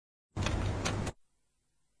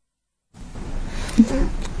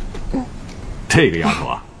这个丫头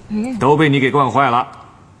啊，都被你给惯坏了。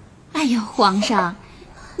哎呦，皇上，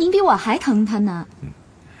您比我还疼她呢。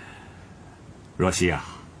若曦啊，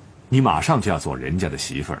你马上就要做人家的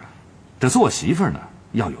媳妇儿了，这做媳妇儿呢，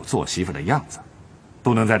要有做媳妇儿的样子，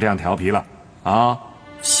不能再这样调皮了啊！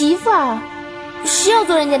媳妇儿，谁要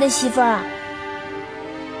做人家的媳妇儿啊？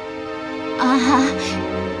啊哈，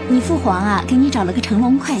你父皇啊，给你找了个乘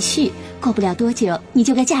龙快婿，过不了多久你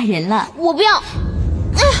就该嫁人了。我不要！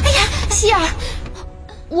哎呀，希儿，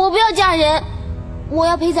我不要嫁人，我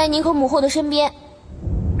要陪在您和母后的身边。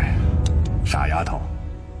哎呀，傻丫头，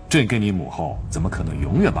朕跟你母后怎么可能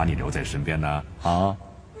永远把你留在身边呢？啊，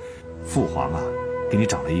父皇啊，给你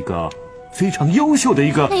找了一个非常优秀的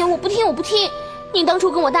一个。哎呀，我不听，我不听！您当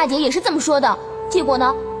初跟我大姐也是这么说的，结果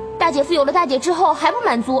呢，大姐夫有了大姐之后还不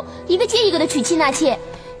满足，一个接一个的娶妻纳妾。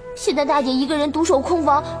现在大姐一个人独守空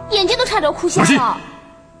房，眼睛都差点哭瞎了。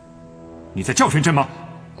你在教训朕吗？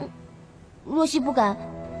若曦不敢。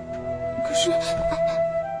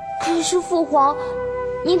可是父皇，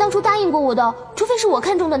您当初答应过我的，除非是我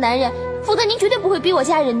看中的男人，否则您绝对不会逼我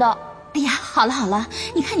嫁人的。哎呀，好了好了，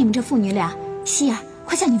你看你们这父女俩，希儿，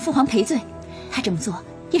快向你父皇赔罪。他这么做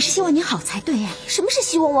也是希望你好才对呀。什么是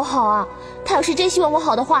希望我好啊？他要是真希望我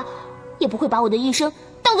好的话，也不会把我的一生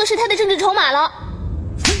当作是他的政治筹码了。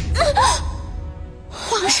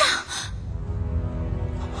皇上，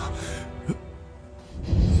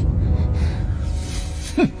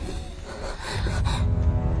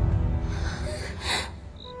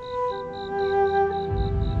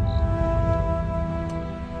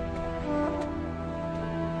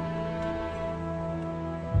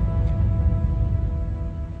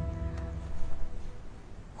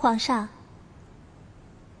皇上，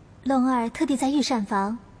龙儿特地在御膳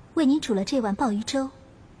房为您煮了这碗鲍鱼粥，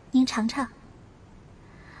您尝尝。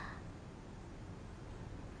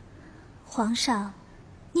皇上，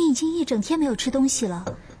您已经一整天没有吃东西了，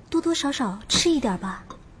多多少少吃一点吧。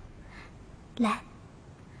来，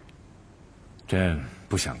朕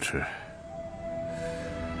不想吃。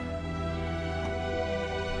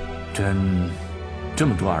朕这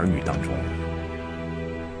么多儿女当中，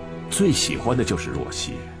最喜欢的就是若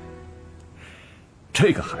曦。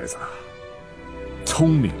这个孩子啊，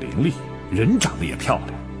聪明伶俐，人长得也漂亮。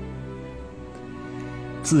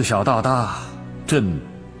自小到大，朕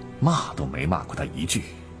骂都没骂过他一句。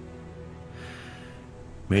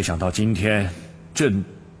没想到今天，朕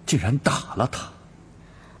竟然打了他。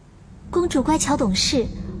公主乖巧懂事，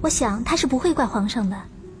我想她是不会怪皇上的。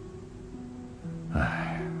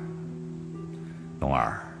唉，龙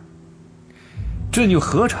儿，朕又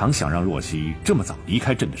何尝想让若曦这么早离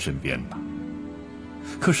开朕的身边呢？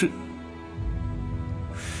可是，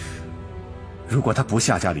如果她不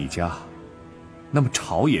下嫁李家，那么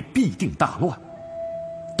朝野必定大乱。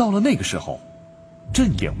到了那个时候，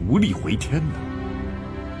朕也无力回天了。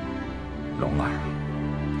龙儿，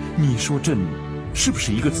你说朕是不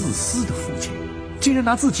是一个自私的父亲，竟然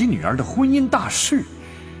拿自己女儿的婚姻大事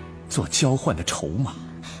做交换的筹码？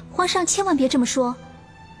皇上千万别这么说，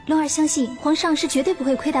龙儿相信皇上是绝对不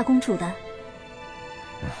会亏待公主的。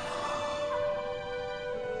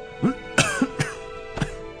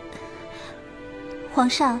皇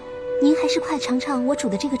上，您还是快尝尝我煮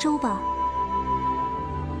的这个粥吧。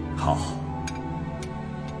好，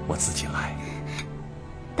我自己来。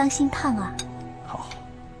当心烫啊。好。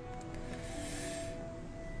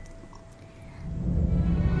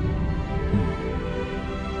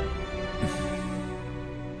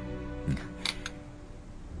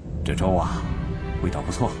这粥啊，味道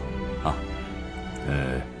不错啊。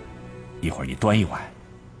一会儿你端一碗，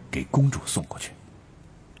给公主送过去。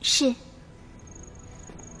是。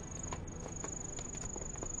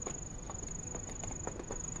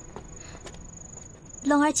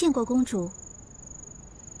龙儿见过公主。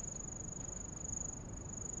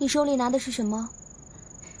你手里拿的是什么？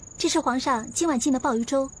这是皇上今晚进的鲍鱼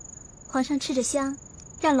粥，皇上吃着香，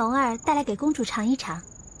让龙儿带来给公主尝一尝。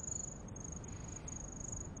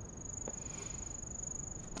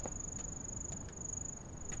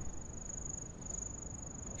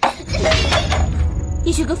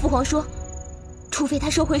你去跟父皇说，除非他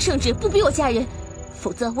收回圣旨，不逼我嫁人，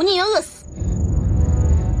否则我宁愿饿死。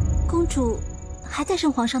公主还在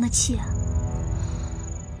生皇上的气啊。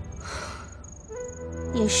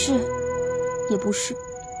也是，也不是。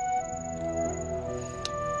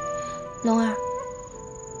龙儿，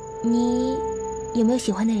你有没有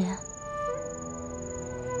喜欢的人？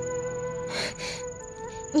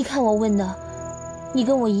你看我问的，你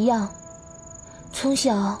跟我一样，从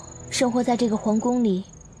小生活在这个皇宫里，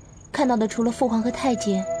看到的除了父皇和太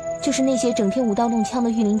监，就是那些整天舞刀弄枪的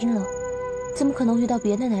御林军了，怎么可能遇到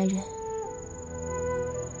别的男人？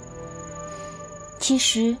其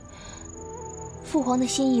实，父皇的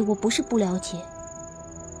心意我不是不了解，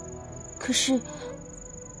可是，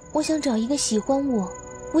我想找一个喜欢我，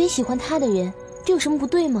我也喜欢他的人，这有什么不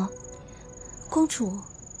对吗？公主，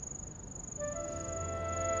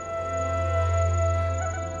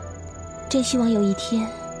真希望有一天，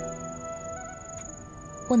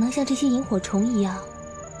我能像这些萤火虫一样，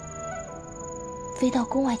飞到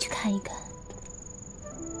宫外去看一看。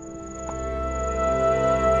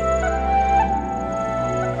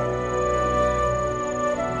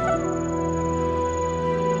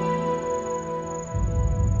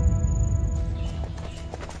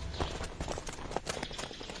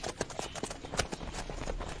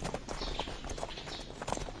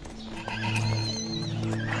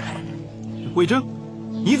魏征，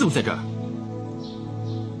你怎么在这儿？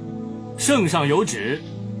圣上有旨，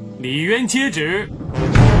李渊接旨。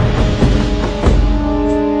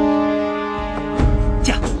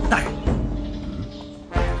驾，大人。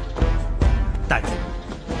大人，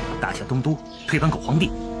大夏东都推翻狗皇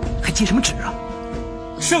帝，还接什么旨啊？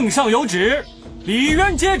圣上有旨，李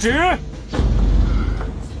渊接旨。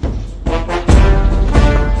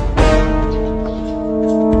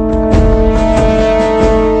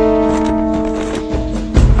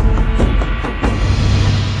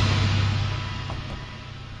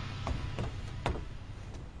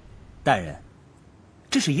大人，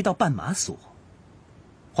这是一道绊马索，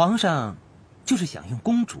皇上就是想用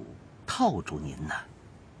公主套住您呐。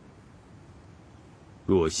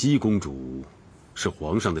若曦公主是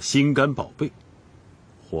皇上的心肝宝贝，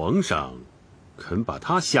皇上肯把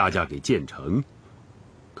她下嫁给建成，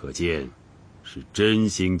可见是真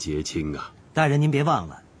心结亲啊。大人您别忘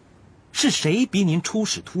了，是谁逼您出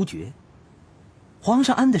使突厥？皇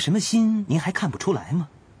上安的什么心您还看不出来吗？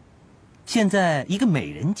现在一个美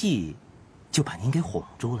人计就把您给哄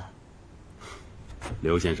住了。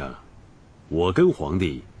刘先生，我跟皇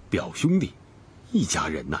帝表兄弟，一家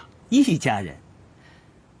人呐。一家人？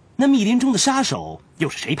那密林中的杀手又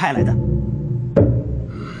是谁派来的？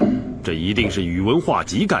这一定是宇文化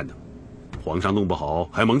及干的，皇上弄不好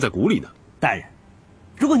还蒙在鼓里呢。大人，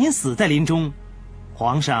如果您死在林中，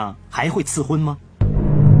皇上还会赐婚吗？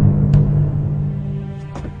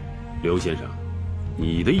刘先生，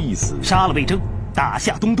你的意思？杀了魏征，打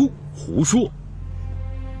下东都。胡说！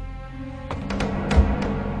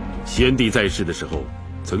先帝在世的时候，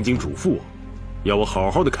曾经嘱咐我，要我好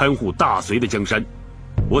好的看护大隋的江山，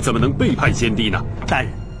我怎么能背叛先帝呢？大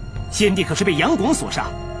人，先帝可是被杨广所杀，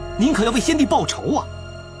您可要为先帝报仇啊！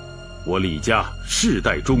我李家世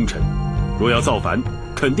代忠臣，若要造反，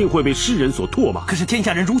肯定会被世人所唾骂。可是天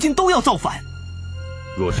下人如今都要造反，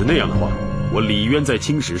若是那样的话，我李渊在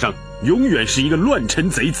青史上永远是一个乱臣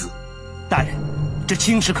贼子。大人，这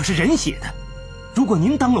青史可是人写的，如果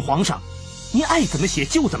您当了皇上，您爱怎么写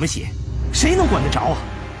就怎么写，谁能管得着啊？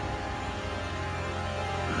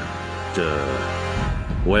这，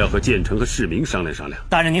我要和建成和世民商量商量。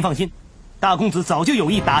大人您放心，大公子早就有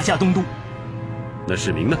意打下东都。那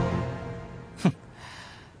世民呢？哼，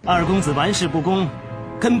二公子玩世不恭，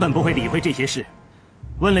根本不会理会这些事，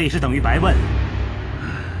问了也是等于白问。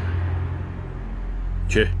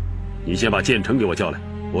去，你先把建成给我叫来，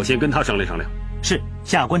我先跟他商量商量。是，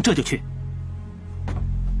下官这就去。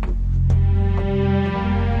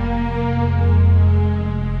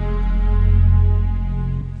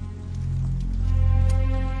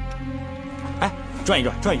哎，转一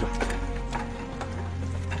转，转一转。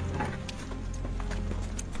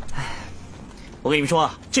哎，我跟你们说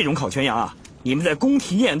啊，这种烤全羊啊，你们在宫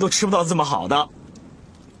廷宴都吃不到这么好的。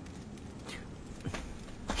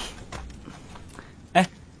哎，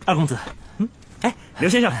二公子，哎，刘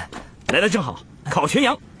先生，来的正好，烤全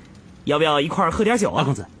羊，要不要一块喝点酒啊？二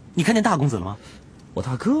公子，你看见大公子了吗？我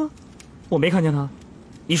大哥，我没看见他。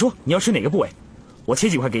你说你要吃哪个部位，我切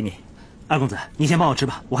几块给你。二公子，你先帮我吃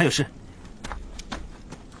吧，我还有事。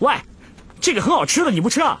喂，这个很好吃的，你不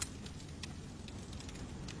吃啊？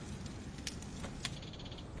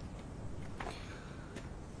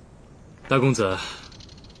大公子，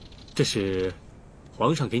这是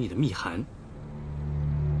皇上给你的密函。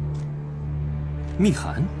密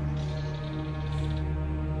函？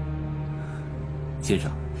先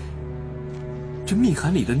生，这密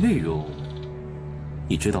函里的内容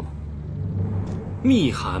你知道吗？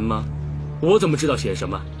密函吗？我怎么知道写什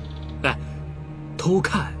么？哎，偷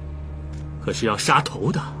看可是要杀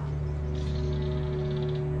头的。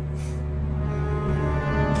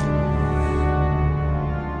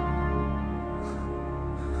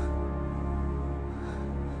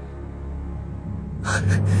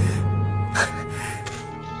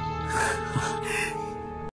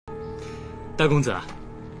大公子，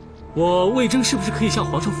我魏征是不是可以向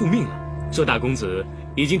皇上复命了？说大公子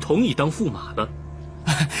已经同意当驸马了。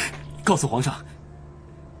告诉皇上，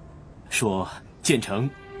说建成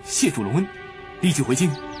谢主隆恩，立即回京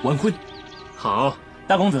完婚。好，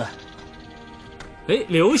大公子。哎，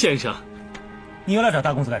刘先生，你又来找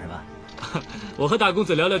大公子干什么？我和大公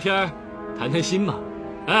子聊聊天，谈谈心嘛。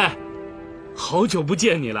哎，好久不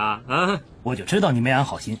见你了啊！我就知道你没安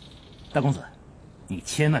好心。大公子，你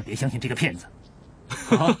千万别相信这个骗子。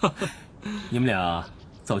你们俩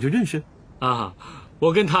早就认识？啊，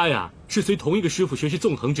我跟他呀是随同一个师傅学习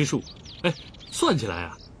纵横之术。哎，算起来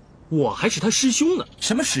啊，我还是他师兄呢。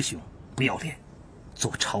什么师兄？不要脸，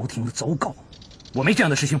做朝廷的走狗！我没这样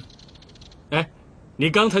的师兄。哎，你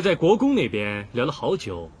刚才在国公那边聊了好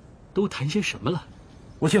久，都谈些什么了？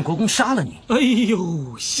我劝国公杀了你。哎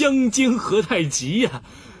呦，相煎何太急呀！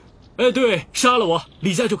哎，对，杀了我，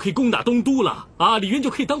李家就可以攻打东都了啊，李渊就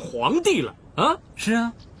可以当皇帝了啊！是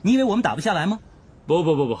啊，你以为我们打不下来吗？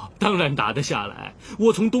不，当然打得下来。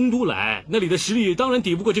我从东都来，那里的实力当然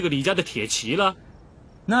抵不过这个李家的铁骑了。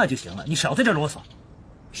那就行了，你少在这啰嗦。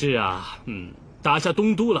是啊，打下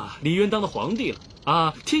东都了，李渊当了皇帝了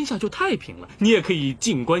啊，天下就太平了，你也可以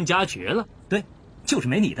进官加爵了。对，就是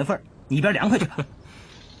没你的份儿，你一边凉快去吧。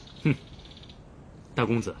大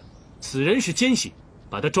公子，此人是奸细，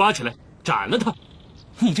把他抓起来斩了他。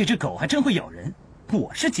你这只狗还真会咬人。我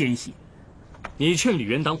是奸细。你劝李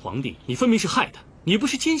渊当皇帝，你分明是害他。你不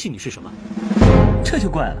是奸细，你是什么？这就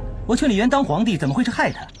怪了，我劝李渊当皇帝，怎么会是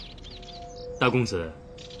害他？大公子，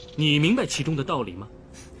你明白其中的道理吗？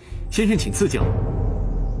先生请赐教。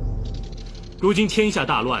如今天下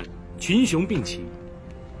大乱，群雄并起，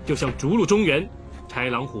就像逐鹿中原，豺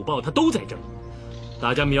狼虎豹它都在这儿。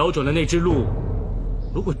大家瞄准了那只鹿，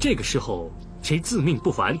如果这个时候谁自命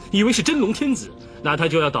不凡，以为是真龙天子，那他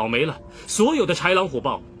就要倒霉了。所有的豺狼虎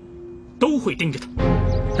豹都会盯着他。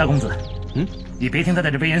大公子，你别听他在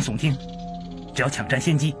这危言耸听，只要抢占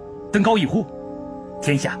先机，登高一呼，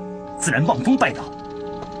天下自然望风拜倒。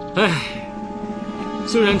唉，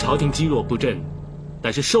虽然朝廷积弱不振，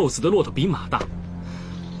但是瘦死的骆驼比马大，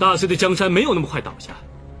大隋的江山没有那么快倒下。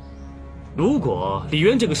如果李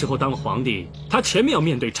渊这个时候当了皇帝，他前面要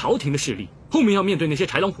面对朝廷的势力，后面要面对那些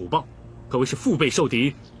豺狼虎豹，可谓是腹背受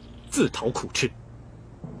敌，自讨苦吃。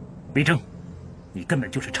魏征，你根本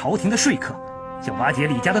就是朝廷的说客，想瓦解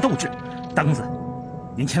李家的斗志。大公子，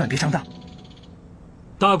您千万别上当。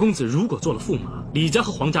大公子如果做了驸马，李家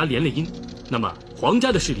和皇家连了姻，那么皇家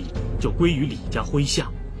的势力就归于李家麾下。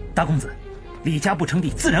大公子，李家不称帝，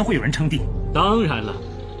自然会有人称帝。当然了，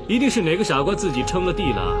一定是哪个傻瓜自己称了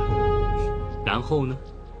帝了。然后呢？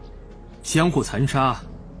相互残杀，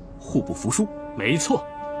互不服输。没错，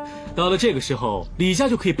到了这个时候，李家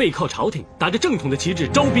就可以背靠朝廷，打着正统的旗帜，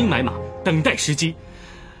招兵买马，等待时机。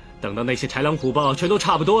等到那些豺狼虎豹全都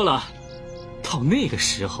差不多了，到那个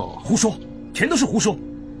时候，胡说，全都是胡说，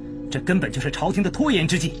这根本就是朝廷的拖延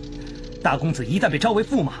之计。大公子一旦被招为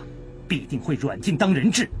驸马，必定会软禁当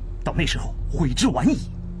人质，到那时候悔之晚矣。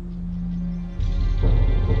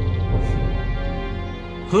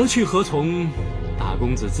何去何从，大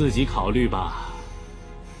公子自己考虑吧。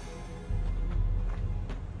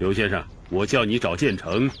刘先生，我叫你找建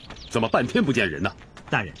成，怎么半天不见人呢？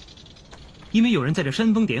大人，因为有人在这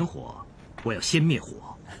煽风点火，我要先灭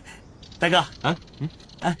火。大哥啊，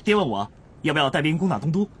爹问我要不要带兵攻打东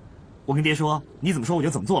都，我跟爹说你怎么说我就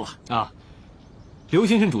怎么做了啊。刘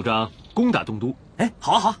先生主张攻打东都，哎，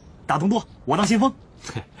好啊，打东都，我当先锋。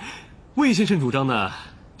魏先生主张呢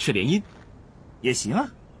是联姻，也行啊。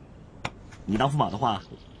你当驸马的话，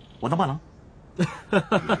我当伴郎。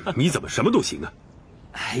你怎么什么都行啊？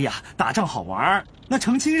哎呀，打仗好玩，那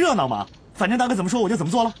成亲热闹嘛。反正大哥怎么说我就怎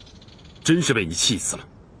么做了。真是被你气死了。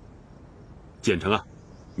建成啊，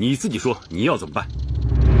你自己说你要怎么办？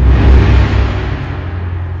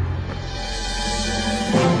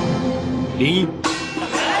联姻。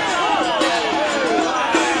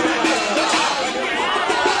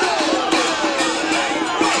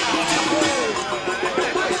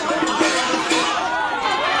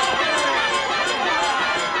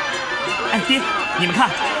哎，爹，你们看，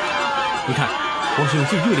皇上用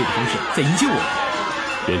最热烈的方式在迎接我们。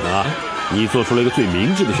建成啊，你做出了一个最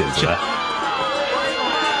明智的选择。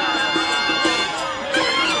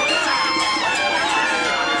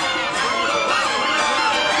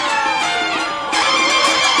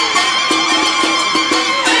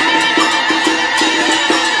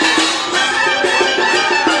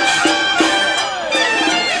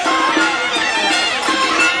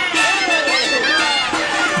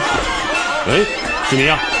喂，世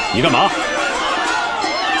民啊，你干嘛？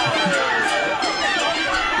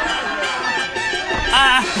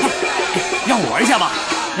让我玩一下吧。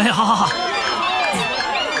哎，好。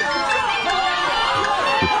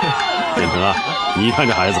成啊，你看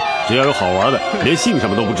这孩子，只要有好玩的，连姓什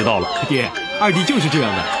么都不知道了。爹，二弟就是这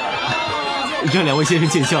样的。让两位先生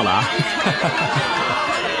见笑了啊。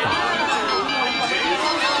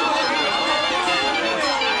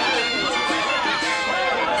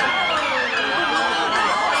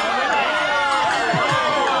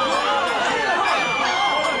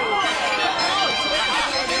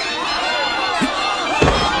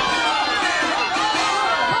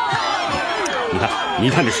你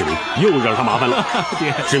看这世民又惹上麻烦了。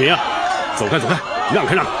世民啊，走开走开，让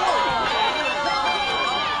开让开。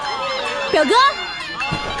表哥，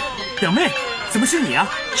表妹，怎么是你啊？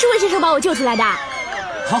是魏先生把我救出来的。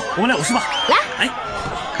好，我们来舞狮吧。来。哎，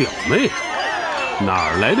表妹，哪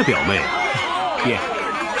儿来的表妹？爹，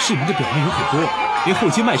世民的表妹有很多，连后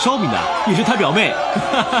街卖烧饼的也是他表妹。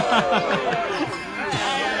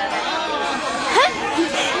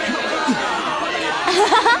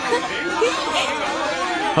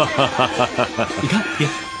你看，爹，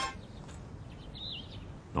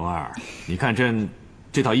龙儿，你看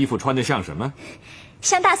这套衣服穿得像什么？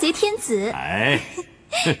像大隋天子。哎，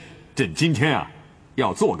朕今天啊，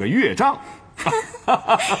要做个乐章。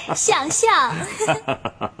想。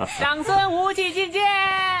长孙无忌觐见。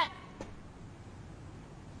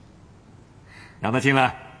让他进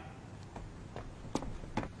来。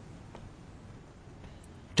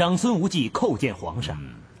长孙无忌叩见皇上。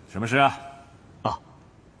什么事啊？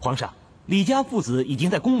皇上，李家父子已经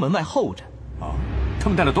在宫门外候着。他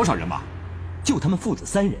们带了多少人马？就他们父子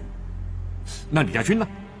3人。那李家军呢？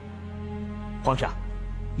皇上，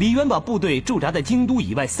李渊把部队驻扎在京都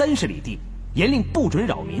以外30里地，严令不准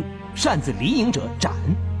扰民，擅自离营者斩。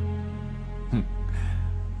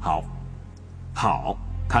好，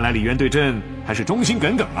看来李渊对朕还是忠心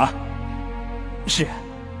耿耿啊。是，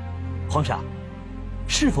皇上，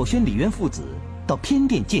是否宣李渊父子到偏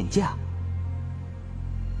殿见驾？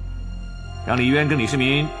让李渊跟李世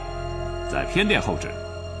民在偏殿候旨，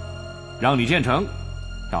让李建成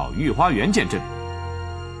到御花园见朕。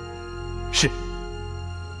是。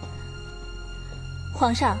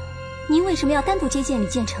皇上，您为什么要单独接见李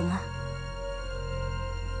建成啊？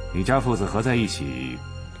李家父子合在一起，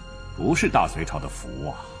不是大隋朝的福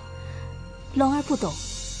啊。龙儿不懂。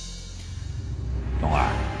龙儿，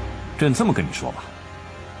朕这么跟你说吧，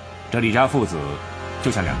这李家父子就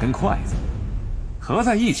像2根筷子。合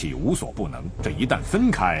在一起无所不能，这一旦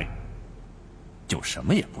分开，就什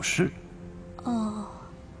么也不是。哦，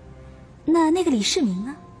那个李世民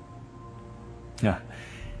呢？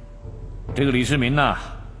这个李世民呢，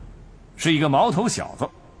是一个毛头小子，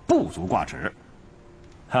不足挂齿。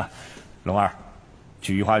龙儿，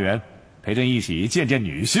去御花园陪朕一起见见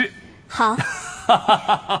女婿。好。皇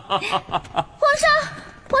上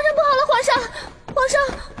不好了，皇上，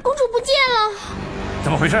公主不见了。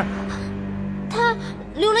怎么回事？他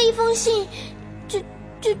留了一封信，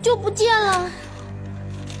就不见了。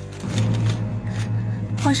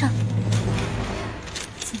皇上，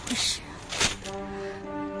怎么回事？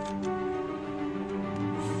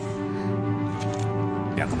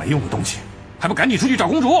两个没用的东西，还不赶紧出去找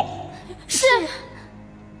公主！是。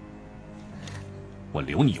我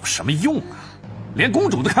留你有什么用啊？连公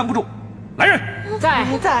主都看不住！来人，在，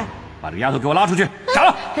把这个丫头给我拉出去，斩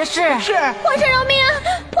了！是。皇上饶命啊！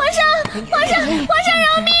皇上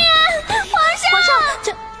饶命啊！皇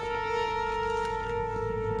上，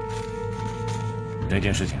这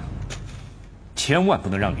件事情千万不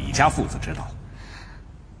能让李家父子知道，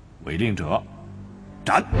违令者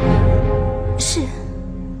斩。是。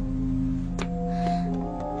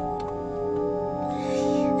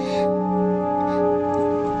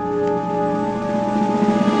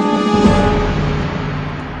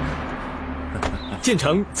建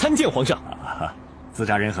成参见皇上。自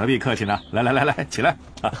家人何必客气呢？来，起来。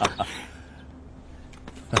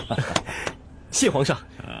谢皇上。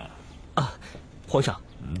皇上，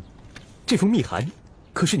这封密函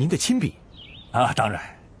可是您的亲笔？当然。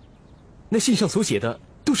那信上所写的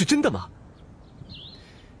都是真的吗？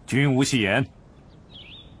君无戏言。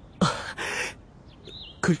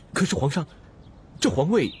可是皇上，这皇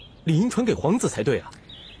位理应传给皇子才对啊。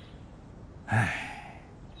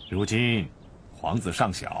如今皇子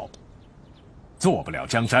尚小，做不了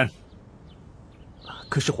江山。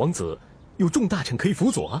可是皇子有众大臣可以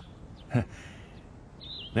辅佐啊。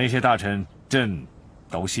那些大臣朕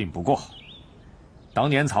都信不过。当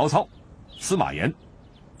年曹操、司马炎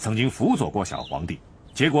曾经辅佐过小皇帝，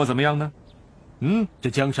结果怎么样呢？这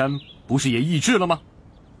江山不是也易帜了吗？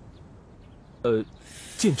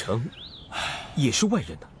建成也是外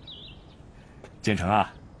人呢。建成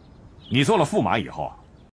啊，你做了驸马以后，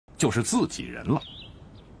就是自己人了。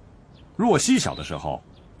若曦小的时候，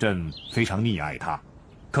朕非常溺爱她，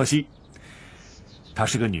可惜她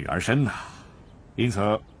是个女儿身呐，因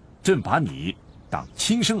此朕把你当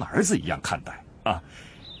亲生儿子一样看待啊。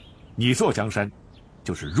你坐江山，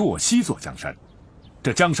就是若曦坐江山，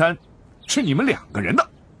这江山是你们2个人的。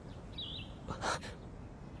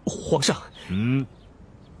皇上，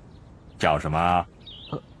叫什么？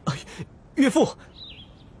岳父。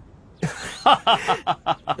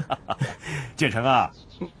建成啊，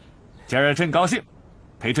今儿朕高兴，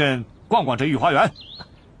陪朕逛逛这御花园。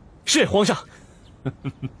是皇上。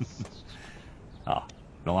啊，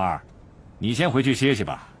龙儿，你先回去歇歇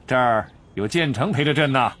吧，这儿有建成陪着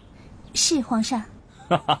朕呢。是皇上。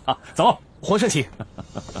走，皇上请。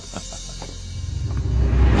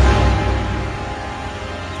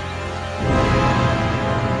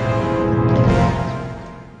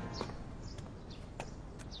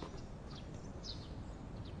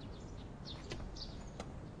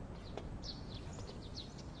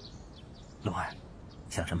龙儿，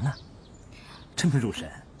想什么呢？这么入神。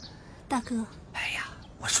大哥。哎呀，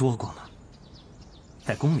我说过嘛，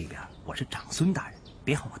在宫里边我是长孙大人，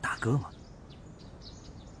别喊我大哥嘛。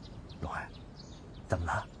龙儿，怎么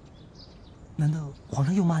了？难道皇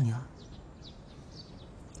上又骂你了？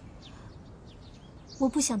我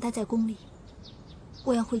不想待在宫里，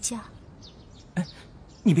我要回家。哎，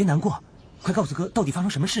你别难过，快告诉哥，到底发生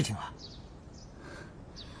什么事情了？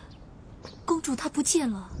公主她不见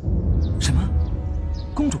了。什么？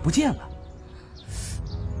公主不见了？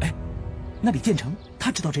哎，那李建成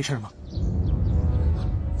他知道这事儿吗？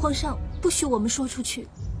皇上不许我们说出去。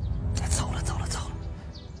糟了，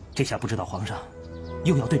这下不知道皇上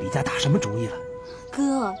又要对李家打什么主意了。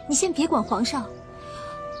哥，你先别管皇上，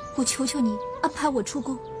我求求你安排我出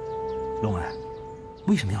宫。龙儿，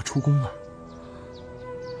为什么要出宫啊？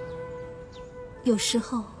有时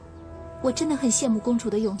候我真的很羡慕公主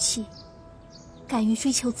的勇气，敢于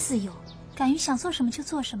追求自由，敢于想做什么就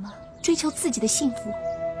做什么，追求自己的幸福。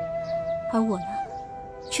而我呢，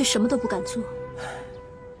却什么都不敢做。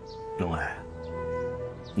龙儿，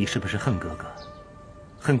你是不是恨哥哥？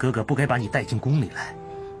恨哥哥不该把你带进宫里来？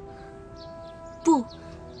不，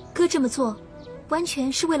哥这么做完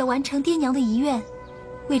全是为了完成爹娘的遗愿，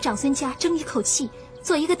为长孙家争一口气，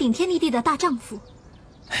做一个顶天立地的大丈夫。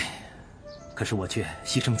可是我却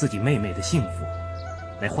牺牲自己妹妹的幸福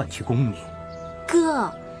来换取功名。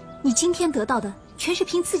哥，你今天得到的全是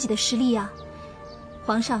凭自己的实力啊。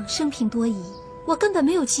皇上生平多疑，我根本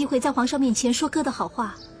没有机会在皇上面前说哥的好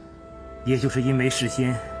话。也就是因为事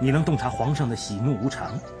先你能洞察皇上的喜怒无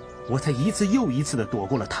常，我才一次又一次地躲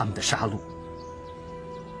过了他们的杀戮。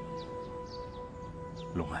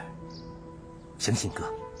龙儿，相信哥，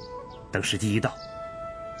等时机一到，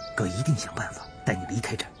哥一定想办法带你离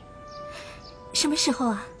开这儿。什么时候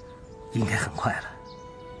啊？应该很快了。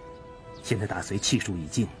现在大隋气数已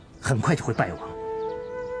尽，很快就会败亡。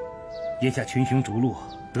眼下群雄逐鹿，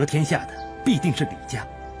得天下的必定是李家。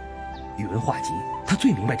宇文化及他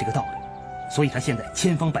最明白这个道理，所以他现在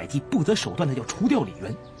千方百计、不择手段的要除掉李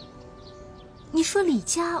渊。你说李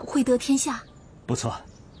家会得天下？不错，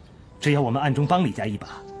只要我们暗中帮李家一把，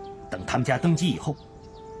等他们家登基以后，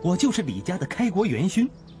我就是李家的开国元勋。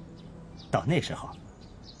到那时候，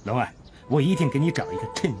龙儿，我一定给你找一个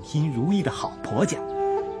称心如意的好婆家。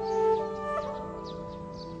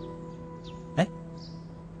哎，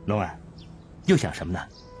龙儿，又想什么呢？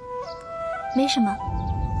没什么。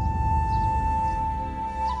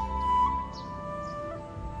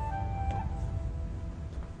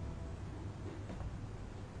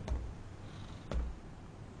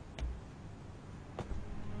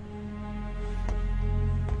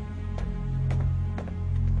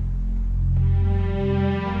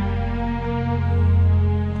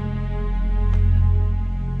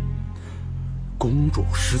公主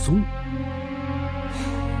失踪。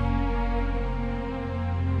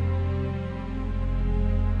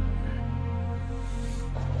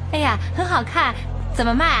哎呀，很好看，怎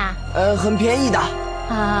么卖啊？很便宜的。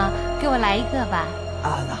啊，给我来一个吧。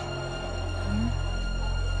啊，那。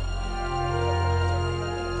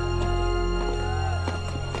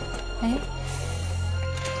哎。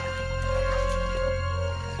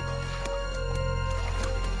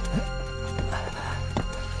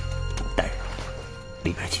大人，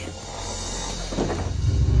里边请。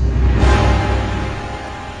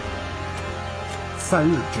3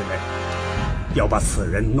日之内。要把此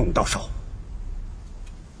人弄到手。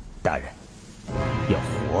大人，要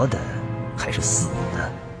活的还是死的？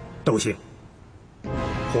都行。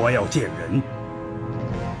活要见人，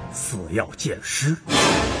死要见尸。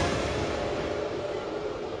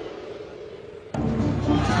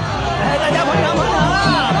哎，大家捧场捧场啊！捧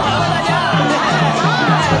场大家！多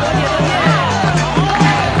谢多谢。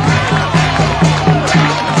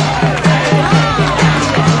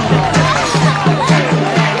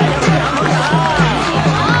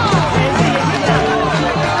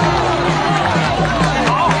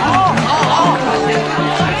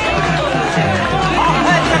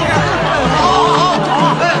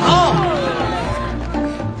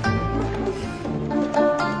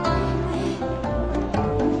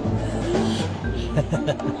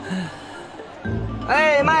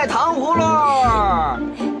哎，卖糖葫芦，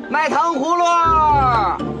卖糖葫芦。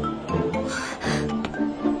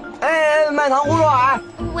哎，卖糖葫芦啊！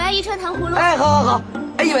我要一串糖葫芦。哎，好，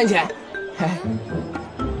哎，1文钱。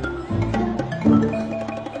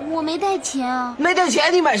我没带钱啊。没带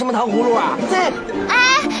钱，你买什么糖葫芦啊？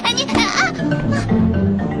哎，你啊！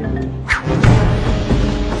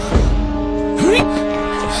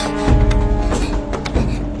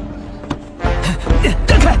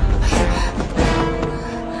站开！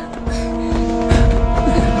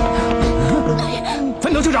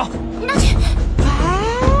分头就找。拿去。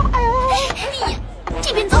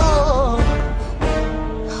这边走。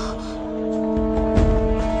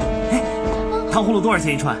糖葫芦多少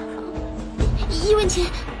钱一串？1文钱。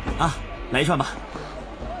啊，来一串吧。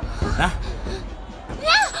来。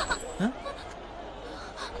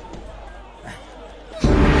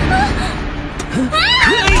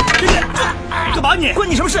干嘛你？关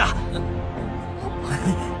你什么事啊？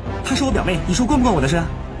她是我表妹，你说关不关我的事？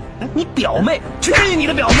你表妹？去治你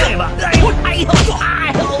的表妹吧！哎呦！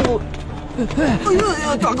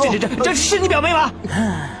大哥，这是你表妹吗？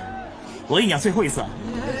我跟你讲最后一次，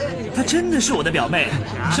她真的是我的表妹，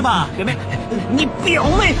是吧，表妹？你表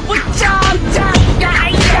妹，我扎！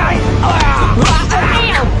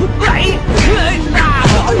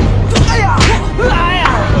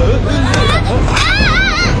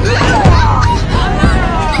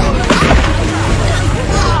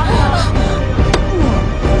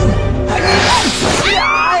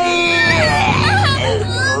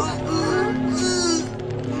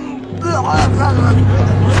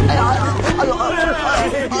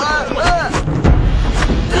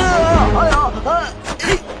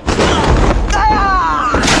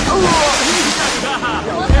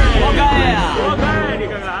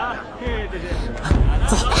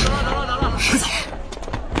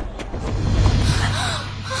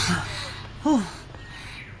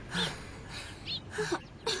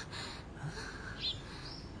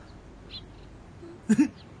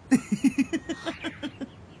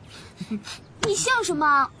你笑什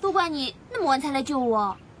么？都怪你那么晚才来救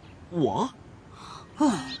我。我？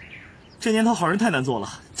这年头好人太难做了，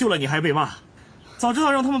救了你还被骂。早知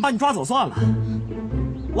道让他们把你抓走算了。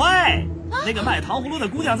喂，那个卖糖葫芦的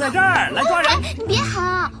姑娘在这儿，来抓人！你别喊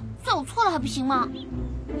啊，算我错了还不行吗？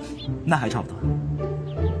那还差不多。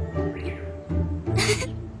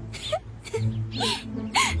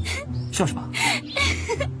笑什么？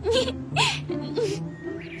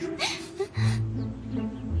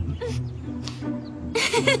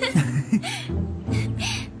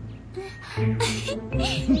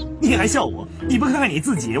你还笑我？你不看看你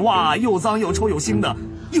自己，哇，又脏又臭又腥的，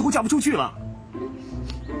以后嫁不出去了。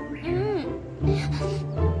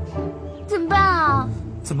怎么办啊？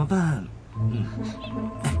怎么办？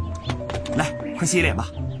来，快洗脸吧。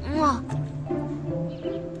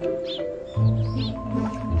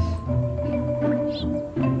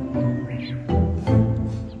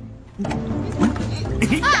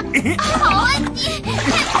好啊你！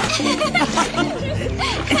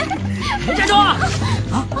站住！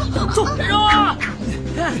走！站住！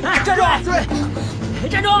站住！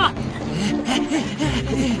站住！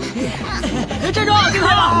站住！别跑！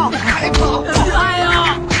哎呀！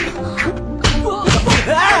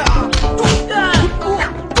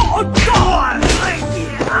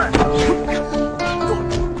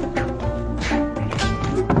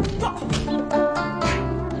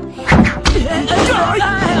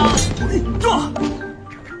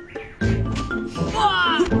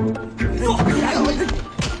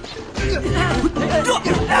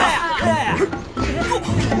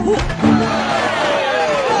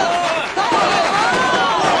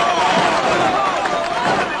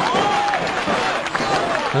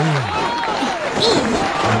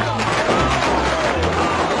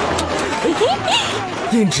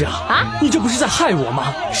胭脂啊，你这不是在害我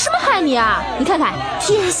吗？什么害你啊？你看看，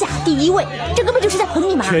天下第一位，这根本就是在捧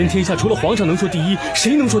你嘛！全天下除了皇上能说第一，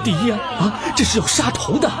谁能说第一啊？啊，这是要杀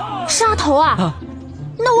头的。杀头啊？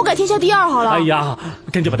那我改天下第二好了。哎呀，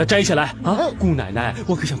赶紧把它摘下来啊！姑奶奶，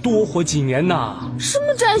我可想多活几年呐。什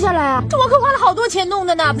么摘下来啊？这我可花了好多钱弄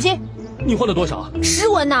的呢，不行。你花了多少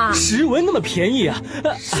？10文呐。10文那么便宜啊？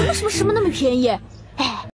什么那么便宜？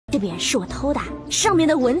哎。这边是我偷的，上面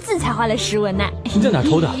的文字才花了10文呢。你在哪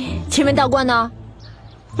偷的？前面道观呢。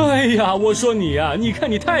哎呀，我说你啊，你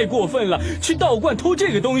看你太过分了，去道观偷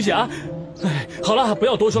这个东西啊！哎，好了，不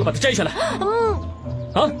要多说了，把它摘下来。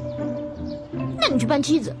啊，那你去搬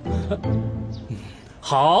梯子。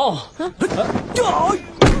好。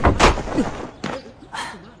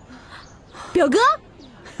表哥。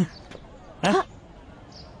哎。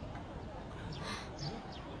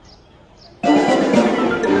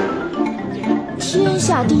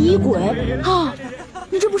下第一鬼啊！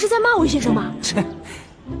你这不是在骂魏先生吗？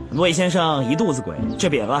魏先生一肚子鬼，这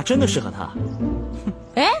匾额真的适合他。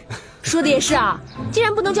哎，说的也是啊，既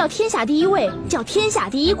然不能叫天下第一位，叫天下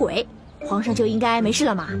第一鬼，皇上就应该没事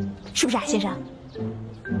了嘛，是不是啊，先生？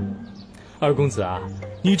二公子啊，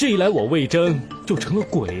你这一来我魏征就成了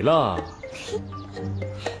鬼了。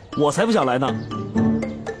我才不想来呢，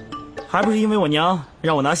还不是因为我娘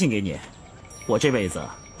让我拿信给你，我这辈子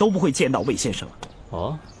都不会见到魏先生了。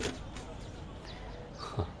哦，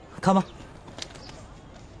看吧。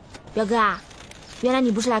表哥啊，原来你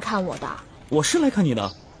不是来看我的。我是来看你的，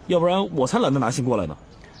要不然我才懒得拿信过来呢。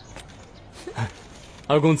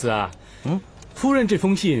二公子啊，夫人这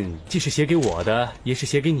封信既是写给我的，也是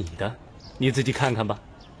写给你的，你自己看看吧。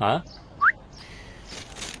啊？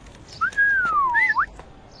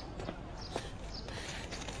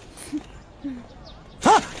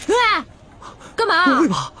干嘛？不会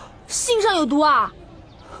吧？信上有毒啊！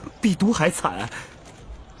比毒还惨，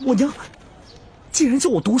我娘竟然叫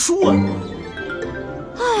我读书啊！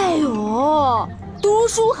哎呦，读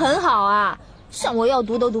书很好啊，像我要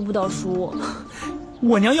读都读不到书。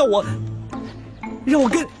我娘要我，让我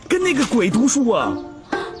跟那个鬼读书啊！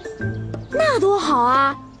那多好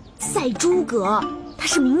啊！赛诸葛，他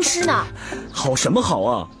是名师呢。好什么好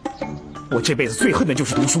啊！我这辈子最恨的就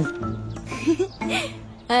是读书。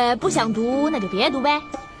不想读那就别读呗。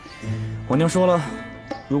我娘说了，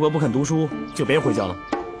如果不肯读书，就别回家了。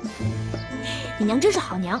你娘真是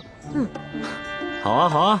好娘。好啊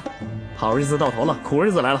好啊，好日子到头了，苦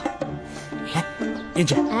日子来了。哎，胭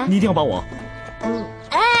脂，你一定要帮我。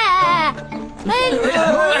慢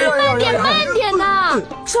点呐，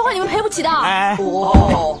说话你们赔不起的。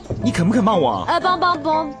你肯不肯帮我？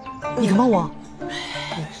帮，你肯帮我？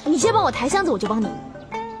你先帮我抬箱子，我就帮你。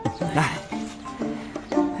来，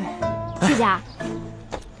谢谢啊。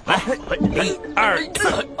来，1、2、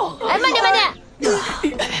3。慢点。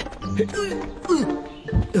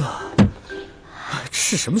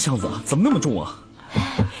是什么箱子啊？怎么那么重啊？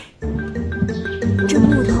这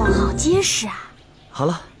木头好结实啊。好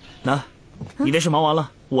了，那你的事忙完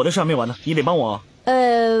了，我的事还没完呢，你得帮我。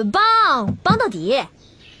帮到底。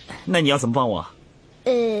那你要怎么帮我？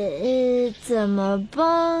怎么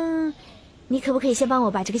帮？你可不可以先帮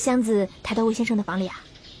我把这个箱子抬到魏先生的房里啊？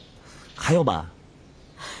还要搬？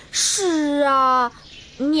是啊，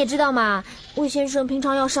你也知道嘛，魏先生平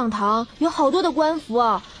常要上堂，有好多的官服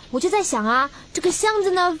啊，我就在想啊，这个箱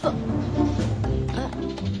子呢，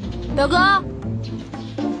表哥，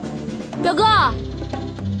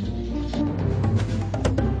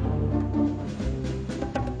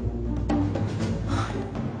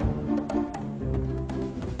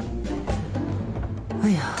哎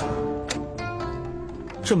呀，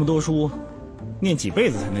这么多书，念几辈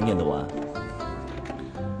子才能念得完？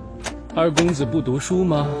二公子不读书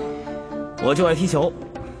吗？我就爱踢球。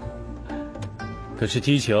可是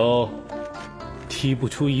踢球，踢不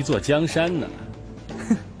出一座江山呢。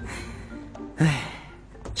哎，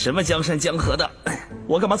什么江山江河的，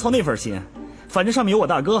我干嘛操那份心？反正上面有我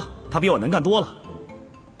大哥，他比我能干多了。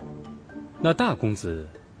那大公子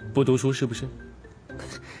不读书是不是？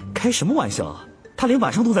开什么玩笑啊！他连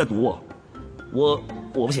晚上都在读，我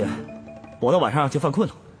不行，我到晚上就犯困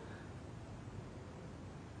了。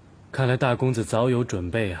看来大公子早有准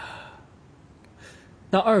备啊。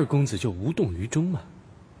那二公子就无动于衷啊。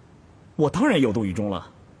我当然有动于衷了。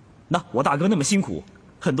那我大哥那么辛苦，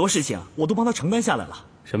很多事情啊，我都帮他承担下来了。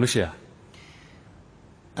什么事啊？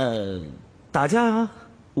打架啊，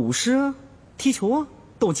舞狮啊，踢球啊，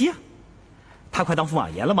斗鸡啊。他快当驸马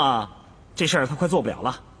爷了嘛，这事儿他快做不了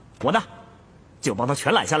了。我呢，就帮他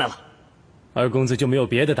全揽下来了。二公子就没有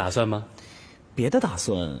别的打算吗？别的打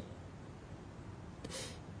算？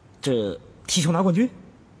这踢球拿冠军，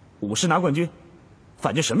舞狮拿冠军，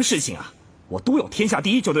反正什么事情啊，我都要天下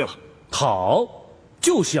第一就对了。好，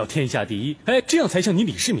就是要天下第一，哎，这样才像你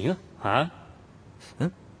李世民啊！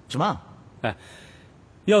什么？哎，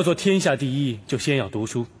要做天下第一，就先要读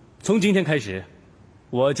书。从今天开始，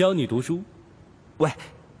我教你读书。喂，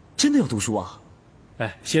真的要读书啊？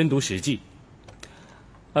哎，先读《史记》。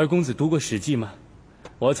二公子读过《史记》吗？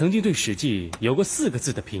我曾经对《史记》有过4个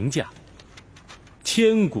字的评价：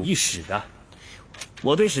千古一史啊。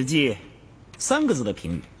我对《史记》3个字的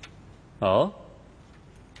评语。哦，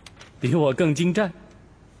比我更精湛，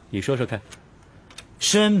你说说看。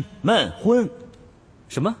深闷昏。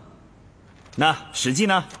什么？那《史记》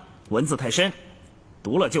呢？文字太深，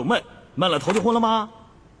读了就闷，闷了头就昏了吗？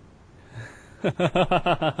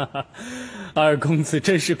二公子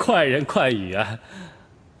真是快人快语啊！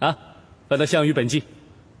啊，翻到《项羽本纪》。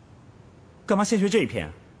干嘛先学这一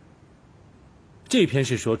篇？这篇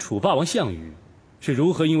是说楚霸王项羽是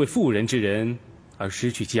如何因为妇人之仁而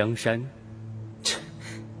失去江山。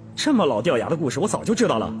这么老掉牙的故事，我早就知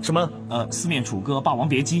道了。什么四面楚歌、霸王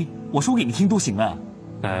别姬，我说给你听都行啊。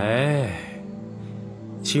哎，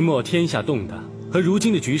秦末天下动荡，和如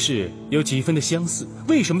今的局势有几分的相似。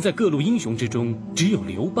为什么在各路英雄之中，只有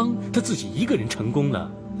刘邦他自己一个人成功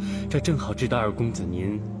了？这正好值得二公子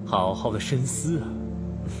您好好的深思啊。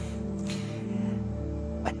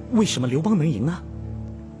哎，为什么刘邦能赢呢？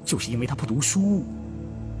就是因为他不读书。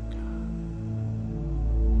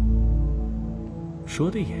说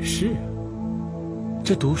的也是，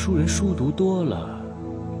这读书人书读多了，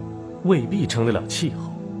未必成得了气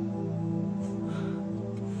候。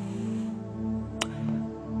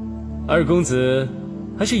二公子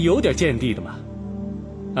还是有点见地的嘛。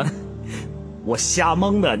啊，我瞎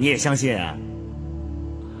蒙的，你也相信啊？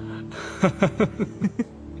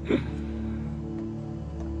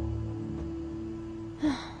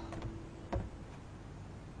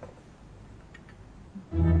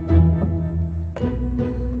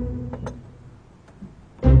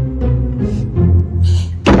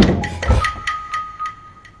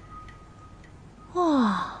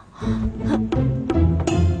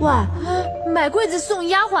买柜子送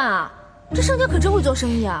丫鬟啊，这商家可真会做生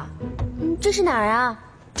意啊！这是哪儿啊？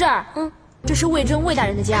这儿，这是魏征魏大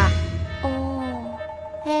人的家。哦，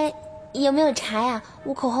哎，有没有茶呀？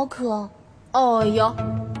我口好渴。哦，有。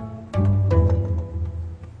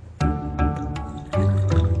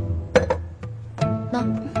那，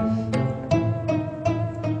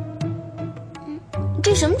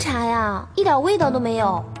这什么茶呀？一点味道都没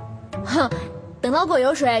有。哼，等捞够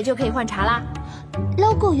油水就可以换茶啦。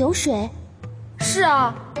捞够油水？是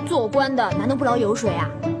啊，做官的哪能不捞油水啊？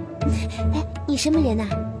哎，你什么人呐？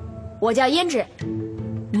我叫胭脂，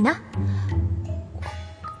你呢？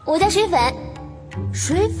我叫水粉。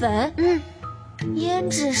水粉？胭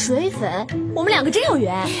脂水粉，我们两个真有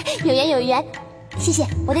缘。有缘有缘，谢谢，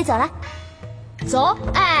我得走了。走？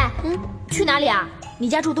哎，去哪里啊？你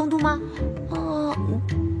家住东都吗？哦，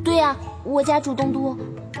对呀，我家住东都。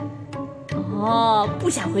哦，不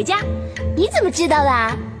想回家？你怎么知道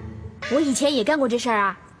的？我以前也干过这事儿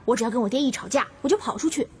啊！我只要跟我爹一吵架，我就跑出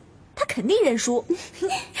去，他肯定认输。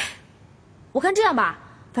我看这样吧，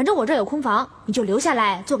反正我这儿有空房，你就留下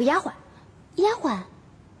来做个丫鬟。丫鬟？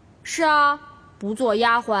是啊，不做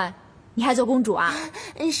丫鬟，你还做公主啊？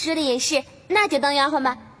说的也是，那就当丫鬟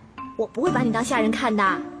吧。我不会把你当下人看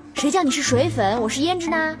的，谁叫你是水粉，我是胭脂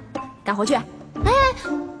呢？干活去。哎，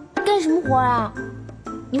干什么活啊？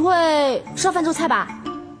你会烧饭做菜吧？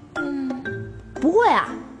不会啊。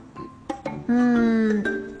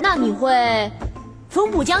那你会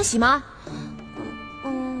风布浆洗吗？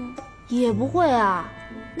也不会啊。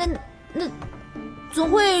那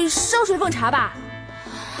总会烧水奉茶吧？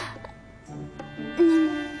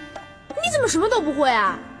你怎么什么都不会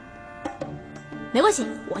啊？没关系，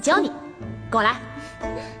我教你，跟我来。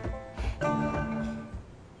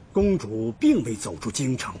公主并未走出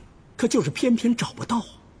京城，可就是偏偏找不到。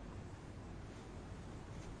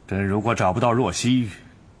朕如果找不到若曦，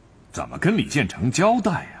怎么跟李建成交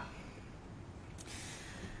代呀？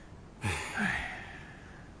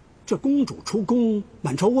这公主出宫，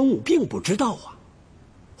满朝文武并不知道啊。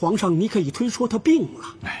皇上，你可以推说她病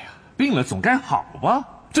了。哎呀，病了总该好吧？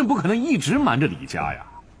朕不可能一直瞒着李家呀。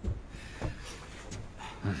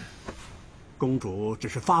公主只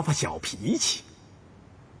是发发小脾气，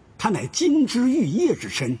她乃金枝玉叶之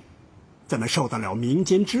身，怎么受得了民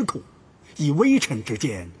间之苦？以微臣之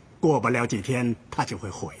见，过不了几天，她就会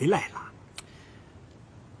回来了。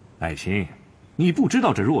爱卿，你不知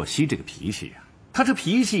道这若曦这个脾气呀，她这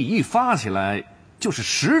脾气一发起来，就是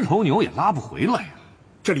10头牛也拉不回来呀。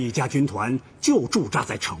这李家军团就驻扎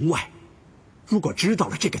在城外，如果知道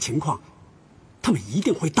了这个情况，他们一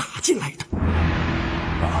定会打进来的。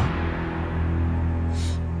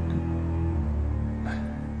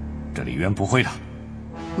这李渊不会的。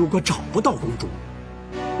如果找不到公主，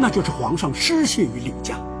那就是皇上失信于李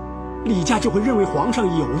家，李家就会认为皇上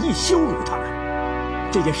有意羞辱他们，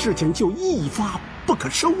这件事情就一发不可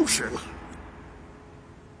收拾了。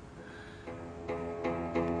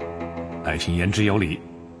爱卿言之有理，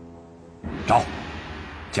找，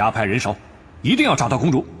加派人手，一定要找到公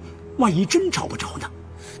主。万一真找不着呢？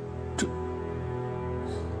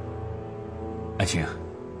爱卿，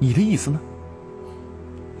你的意思呢？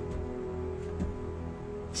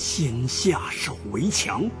先下手为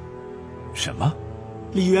强。什么？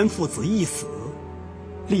李渊父子一死，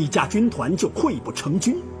李家军团就溃不成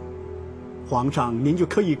军，皇上您就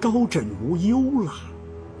可以高枕无忧了。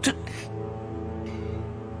这，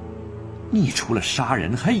你除了杀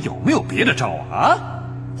人还有没有别的招啊？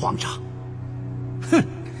皇上，哼，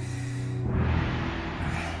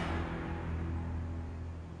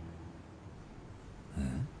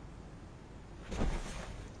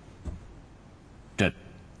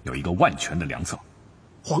一个万全的良策。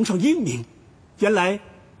皇上英明，原来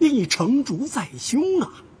您已成竹在胸啊！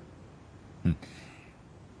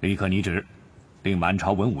立刻拟旨，令满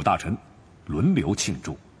朝文武大臣轮流庆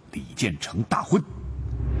祝李建成大婚。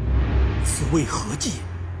此为何计？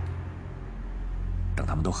等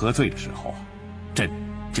他们都喝醉的时候，朕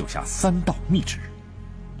就下3道密旨，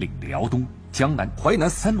令辽东、江南、淮南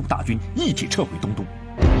3路大军一起撤回东都。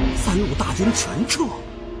3路大军全撤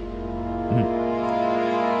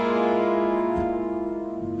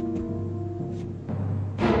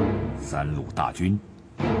？3路大军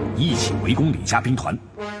一起围攻李家兵团。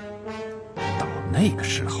到那个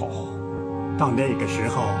时候，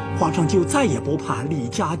皇上就再也不怕李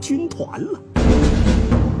家军团了。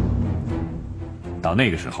到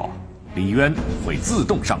那个时候，李渊会自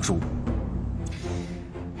动上书，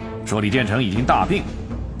说李建成已经大病，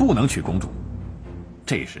不能娶公主。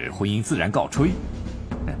这时婚姻自然告吹。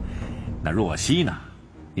那若曦呢，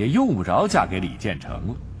也用不着嫁给李建成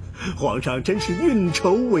了。皇上真是运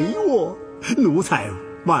筹帷幄，奴才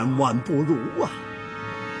万万不如啊！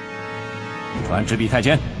传旨俾太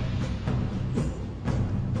监。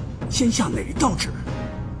先下哪道旨？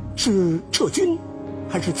是撤军，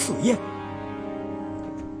还是赐宴？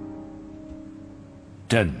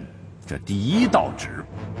朕这第1道旨，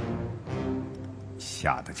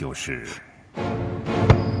下的就是。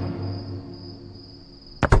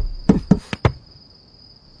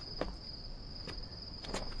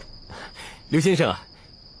刘先生，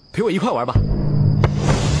陪我一块玩吧。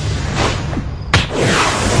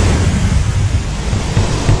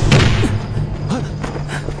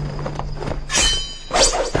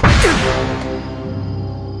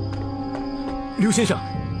刘先生，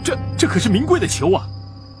这可是名贵的球啊！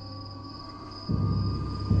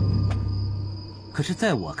可是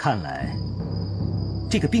在我看来，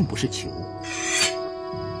这个并不是球，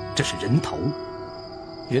这是人头。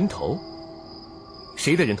人头？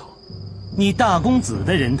谁的人头？你大公子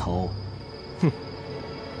的人头。哼，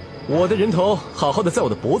我的人头好好的在我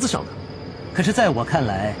的脖子上呢。可是在我看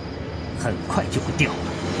来，很快就会掉了。